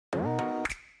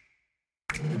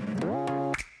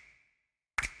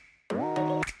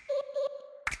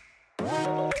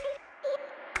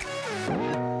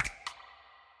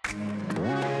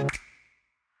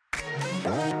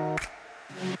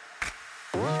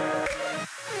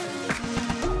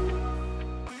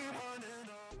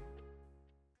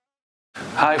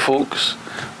Hi folks,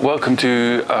 welcome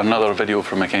to another video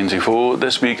from Mackenzie Fo.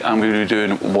 This week I'm going to be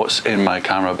doing what's in my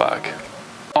camera bag.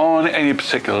 On any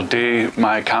particular day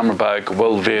my camera bag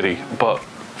will vary, but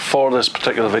for this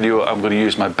particular video I'm going to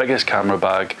use my biggest camera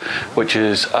bag, which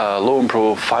is a Lone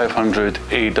Pro 500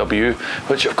 AW,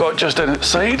 which I've got just in its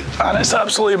side, and it's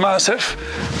absolutely massive.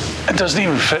 It doesn't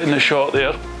even fit in the shot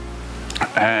there.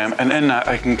 And in that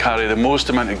I can carry the most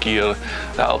amount of gear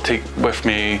that I'll take with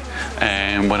me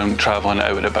when I'm travelling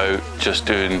out and about, just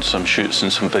doing some shoots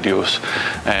and some videos.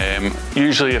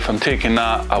 Usually if I'm taking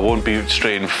that, I won't be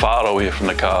straying far away from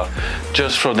the car,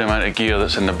 just for the amount of gear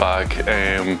that's in the bag.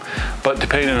 But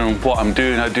depending on what I'm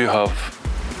doing, I do have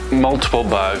multiple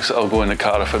bags that'll go in the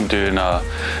car if I'm doing a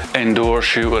indoor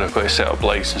shoot where I've got to set up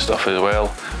lights and stuff as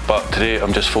well. But today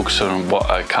I'm just focusing on what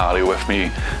I carry with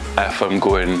me if I'm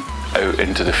going out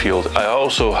into the field. I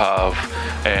also have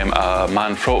a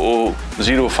Manfrotto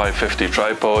 0550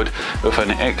 tripod with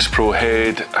an X Pro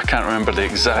head. I can't remember the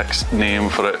exact name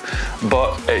for it,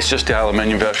 but it's just the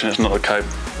aluminium version. It's not the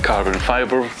carbon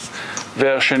fibre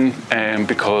version,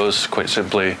 because quite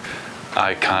simply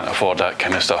I can't afford that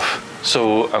kind of stuff.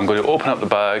 So I'm going to open up the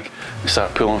bag and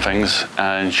start pulling things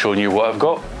and showing you what I've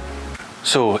got.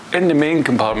 So in the main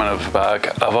compartment of the bag,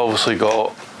 I've obviously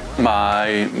got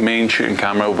my main shooting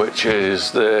camera, which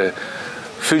is the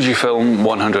Fujifilm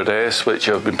 100S, which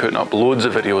I've been putting up loads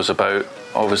of videos about.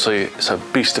 Obviously it's a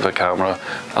beast of a camera,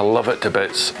 I love it to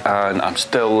bits, and I'm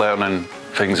still learning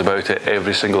things about it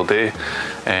every single day.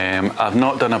 I've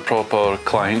not done a proper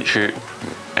client shoot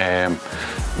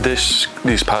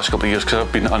these past couple of years because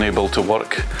I've been unable to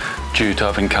work due to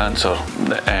having cancer.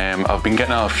 I've been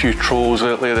getting a few trolls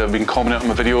lately that have been commenting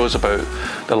on my videos about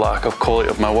the lack of quality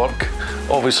of my work.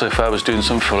 Obviously if I was doing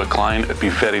something for a client, it'd be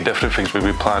very different. Things would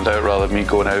be planned out rather than me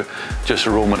going out just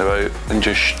roaming about and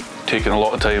just taking a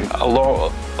lot of time, a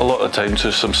lot of time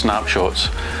to some snapshots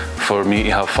for me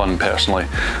to have fun personally.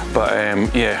 But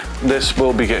yeah, this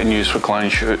will be getting used for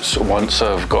client shoots once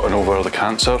I've gotten over the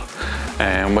cancer,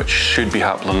 which should be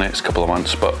happening in the next couple of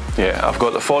months. But yeah, I've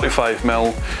got the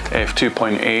 45mm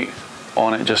f2.8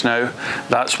 on it just now.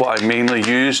 That's what I mainly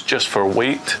use just for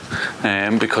weight,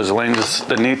 because the lenses,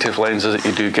 the native lenses that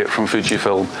you do get from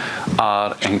Fujifilm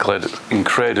are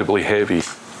incredibly heavy,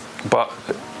 but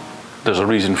there's a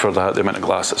reason for that, the amount of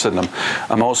glass that's in them.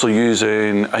 I'm also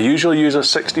using, I usually use a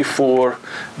 64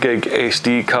 gig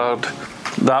SD card.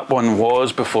 That one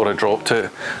was before I dropped it.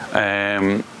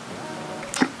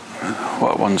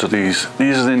 What ones are these?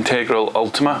 These are the Integral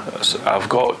Ultima. I've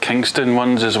got Kingston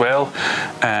ones as well,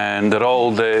 and they're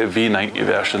all the V90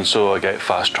 version, so I get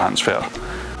fast transfer.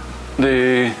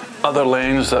 The other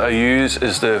lens that I use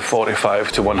is the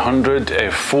 45-100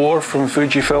 f4 from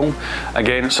Fujifilm.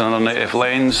 Again, it's another native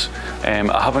lens.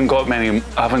 I haven't got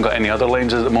any other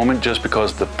lenses at the moment just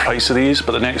because of the price of these,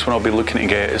 but the next one I'll be looking to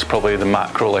get is probably the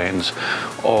macro lens,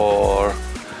 or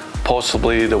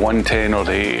possibly the 110 or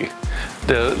the 80.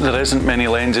 There isn't many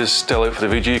lenses still out for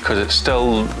the VG because it's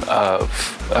still,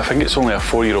 I think it's only a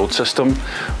 4-year-old system,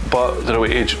 but they're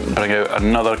waiting to bring out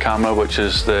another camera, which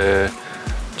is the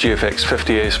GFX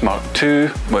 50S Mark II,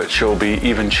 which will be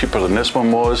even cheaper than this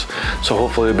one was. So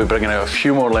hopefully they'll be bringing out a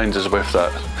few more lenses with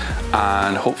that,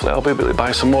 and hopefully I'll be able to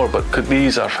buy some more. But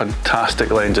these are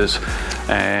fantastic lenses.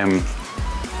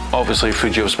 Obviously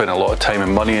Fuji have spent a lot of time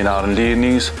and money in R&D in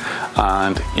these,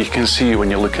 and you can see when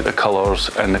you look at the colours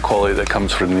and the quality that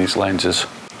comes from these lenses.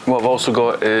 What I've also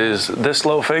got is this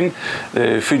little thing,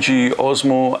 the Fuji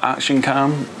Osmo Action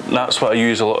cam. That's what I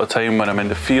use a lot of time when I'm in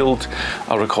the field.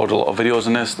 I'll record a lot of videos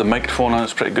on this. The microphone on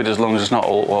it's pretty good as long as it's not a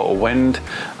lot of wind,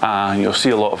 and you'll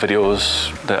see a lot of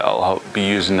videos that I'll be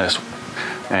using this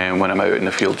when I'm out in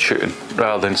the field shooting,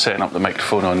 rather than setting up the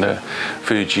microphone on the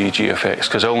Fuji GFX,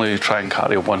 because I only try and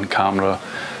carry one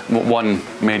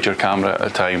major camera at a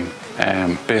time,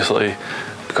 basically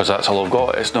because that's all I've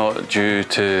got. It's not due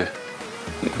to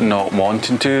not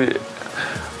wanting to.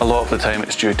 A lot of the time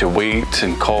it's due to weight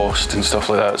and cost and stuff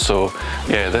like that. So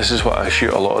yeah, this is what I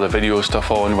shoot a lot of the video stuff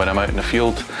on when I'm out in the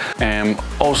field.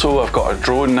 Also I've got a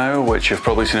drone now, which you've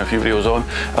probably seen a few videos on.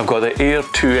 I've got the Air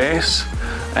 2S,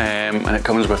 and it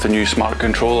comes with a new smart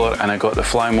controller, and I got the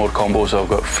Fly Mode combo, so I've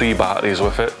got 3 batteries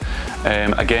with it.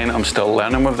 Again, I'm still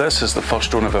learning with this. It's the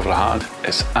first drone I've ever had.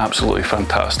 It's absolutely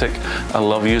fantastic. I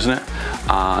love using it,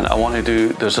 and I want to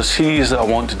do, there's a series that I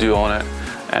want to do on it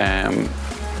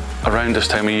around this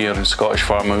time of year in Scottish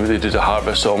farming. They do the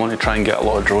harvest, so I want to try and get a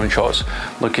lot of drone shots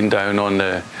looking down on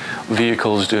the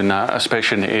vehicles doing that,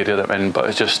 especially in the area that I'm in, but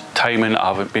it's just timing. I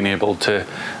haven't been able to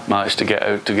manage to get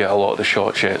out to get a lot of the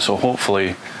shots yet, so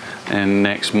hopefully in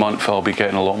next month I'll be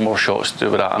getting a lot more shots to do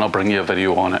with that, and I'll bring you a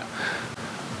video on it.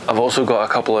 I've also got a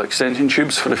couple of extension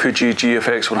tubes for the Fuji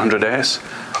GFX 100S.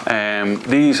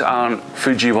 These aren't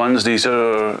Fuji ones, these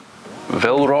are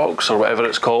Vilrox or whatever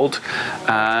it's called,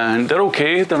 and they're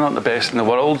okay, they're not the best in the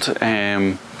world.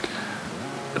 The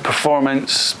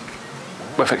performance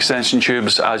with extension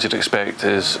tubes, as you'd expect,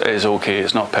 is okay.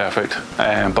 It's not perfect,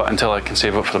 but until I can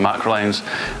save up for the macro lens,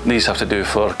 these have to do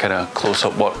for kind of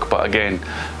close-up work. But again,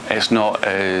 it's not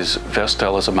as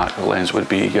versatile as a macro lens would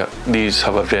be. These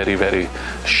have a very, very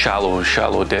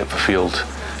shallow depth of field.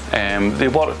 They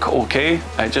work okay.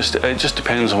 It just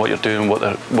depends on what you're doing,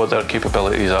 what their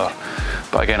capabilities are.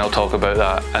 But again, I'll talk about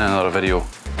that in another video.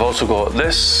 I've also got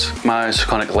this, my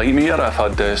Sonic light meter. I've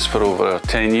had this for over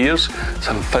 10 years. It's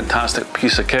a fantastic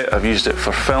piece of kit. I've used it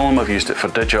for film, I've used it for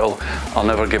digital. I'll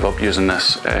never give up using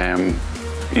this.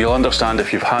 You'll understand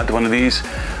if you've had one of these.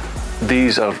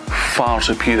 These are far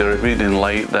superior at reading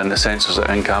light than the sensors that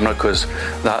are in camera, because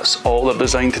that's all they're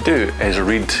designed to do, is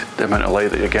read the amount of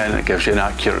light that you're getting. It gives you an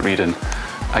accurate reading.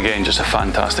 Again, just a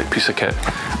fantastic piece of kit,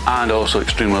 and also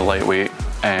extremely lightweight,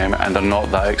 and they're not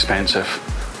that expensive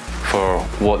for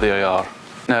what they are.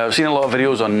 Now, I've seen a lot of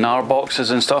videos on NAR boxes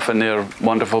and stuff, and they're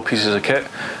wonderful pieces of kit.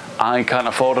 I can't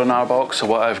afford a NAR box, so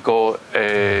what I've got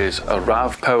is a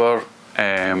RAV power.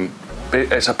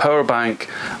 It's a power bank,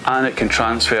 and it can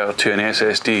transfer to an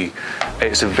SSD.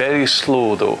 It's very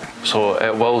slow though, so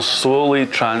it will slowly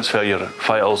transfer your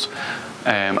files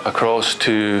across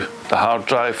to the hard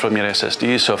drive from your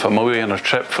SSD. So if I'm away on a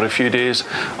trip for a few days,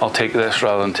 I'll take this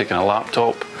rather than taking a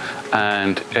laptop,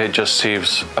 and it just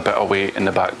saves a bit of weight in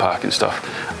the backpack and stuff.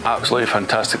 Absolutely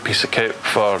fantastic piece of kit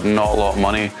for not a lot of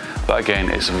money, but again,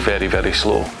 it's very, very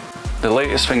slow. The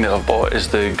latest thing that I've bought is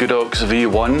the Godox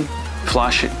V1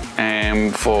 flash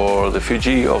for the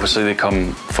Fuji. Obviously they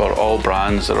come for all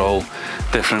brands, they're all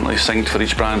differently synced for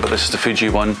each brand, but this is the Fuji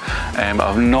one.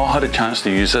 I've not had a chance to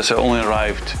use this. It only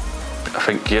arrived, I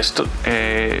think,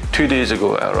 yesterday, 2 days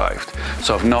ago it arrived,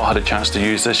 so I've not had a chance to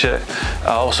use this yet.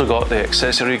 I also got the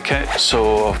accessory kit,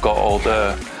 so I've got all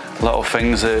the little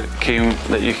things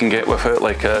that you can get with it,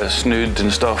 like a snood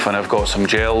and stuff, and I've got some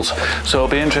gels, so it'll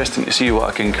be interesting to see what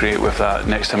I can create with that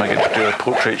next time I get to do a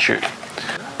portrait shoot.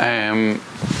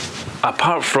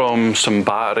 Apart from some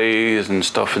batteries and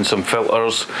stuff and some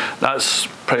filters, that's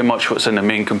pretty much what's in the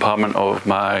main compartment of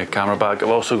my camera bag. I've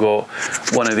also got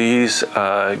one of these,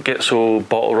 Gitso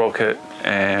bottle rocket,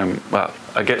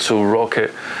 a Gitso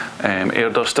rocket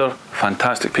air duster.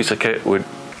 Fantastic piece of kit, would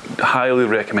highly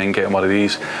recommend getting one of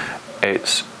these.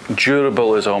 It's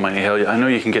durable as almighty hell. I know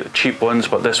you can get the cheap ones,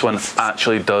 but this one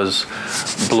actually does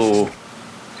blow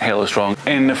hella strong.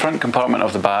 In the front compartment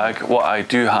of the bag, what I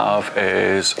do have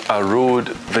is a Rode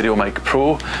VideoMic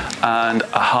Pro and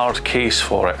a hard case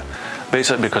for it,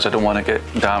 basically because I don't want to get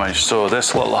damaged. So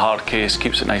this little hard case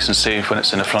keeps it nice and safe when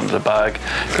it's in the front of the bag,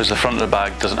 because the front of the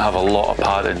bag doesn't have a lot of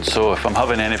padding. So if I'm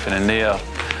having anything in there,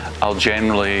 I'll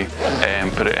generally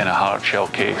put it in a hard shell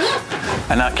case,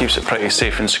 and that keeps it pretty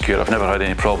safe and secure. I've never had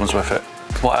any problems with it.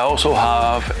 What I also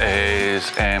have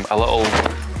is a little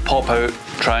pop-out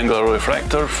triangular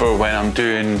refractor for when I'm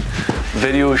doing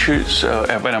video shoots,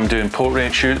 when I'm doing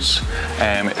portrait shoots.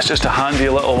 It's just a handy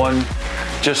little one,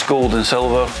 just gold and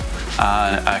silver,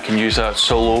 and I can use that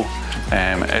solo.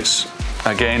 It's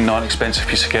again not an expensive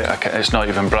piece of kit. It's not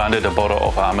even branded. I bought it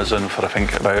off Amazon for I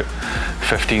think about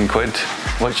 15 quid,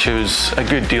 which was a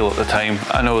good deal at the time.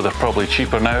 I know they're probably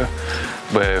cheaper now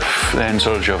with the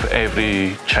insurge of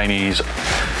every Chinese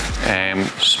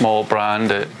small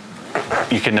brand that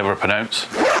you can never pronounce.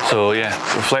 So yeah,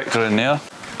 reflector in there.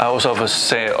 I also have a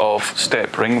set of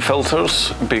step ring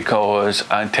filters because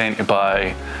I tend to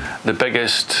buy the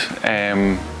biggest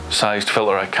sized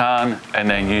filter I can, and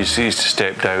then use these to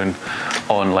step down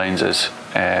on lenses,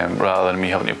 rather than me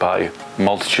having to buy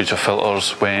multitudes of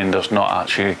filters when there's not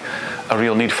actually a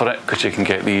real need for it, because you can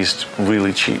get these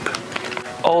really cheap.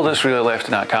 All that's really left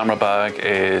in that camera bag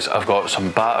is I've got some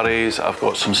batteries, I've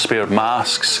got some spare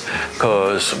masks,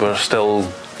 because we're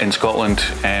still in Scotland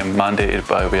mandated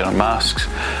by wearing masks,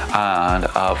 and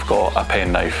I've got a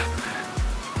penknife.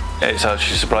 It's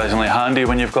actually surprisingly handy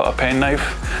when you've got a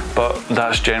penknife, but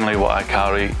that's generally what I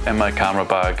carry in my camera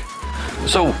bag.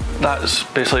 So that's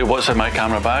basically what's in my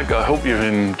camera bag. I hope you've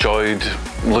enjoyed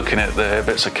looking at the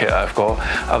bits of kit I've got.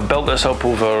 I've built this up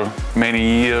over many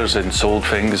years and sold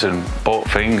things and bought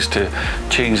things to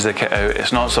change the kit out.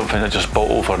 It's not something I just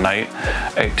bought overnight.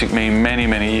 It took me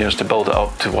many years to build it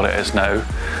up to what it is now.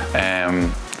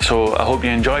 So I hope you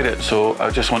enjoyed it. So I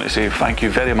just want to say thank you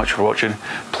very much for watching.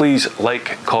 Please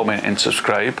like, comment and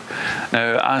subscribe.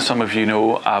 Now, as some of you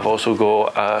know, I've also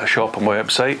got a shop on my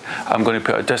website. I'm going to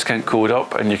put a discount code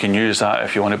up and you can use that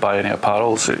if you want to buy any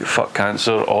apparel, so fuck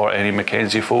cancer, or any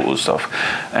Mackenzie photo stuff.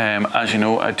 As you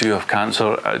know, I do have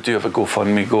cancer. I do have a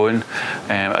GoFundMe going.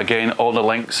 Again, all the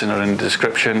links are in the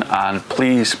description, and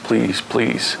please, please,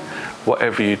 please,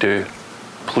 whatever you do,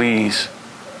 please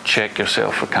check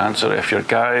yourself for cancer. If you're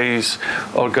guys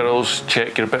or girls,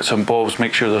 check your bits and bobs,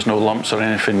 make sure there's no lumps or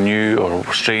anything new or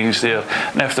strange there,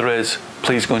 and if there is,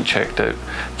 please go and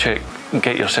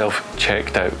get yourself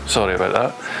checked out. Sorry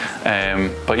about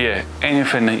that. But yeah,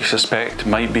 anything that you suspect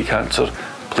might be cancer,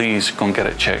 please go and get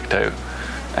it checked out.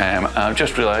 I've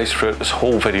just realised throughout this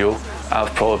whole video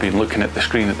I've probably been looking at the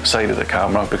screen at the side of the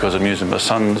camera because I'm using my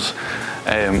son's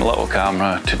little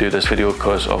camera to do this video,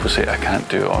 because obviously I can't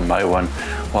do it on my one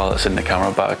while it's in the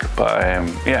camera bag. But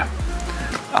yeah,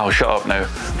 I'll shut up now.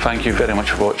 Thank you very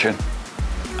much for watching,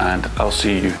 and I'll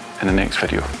see you in the next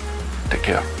video. Take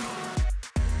care.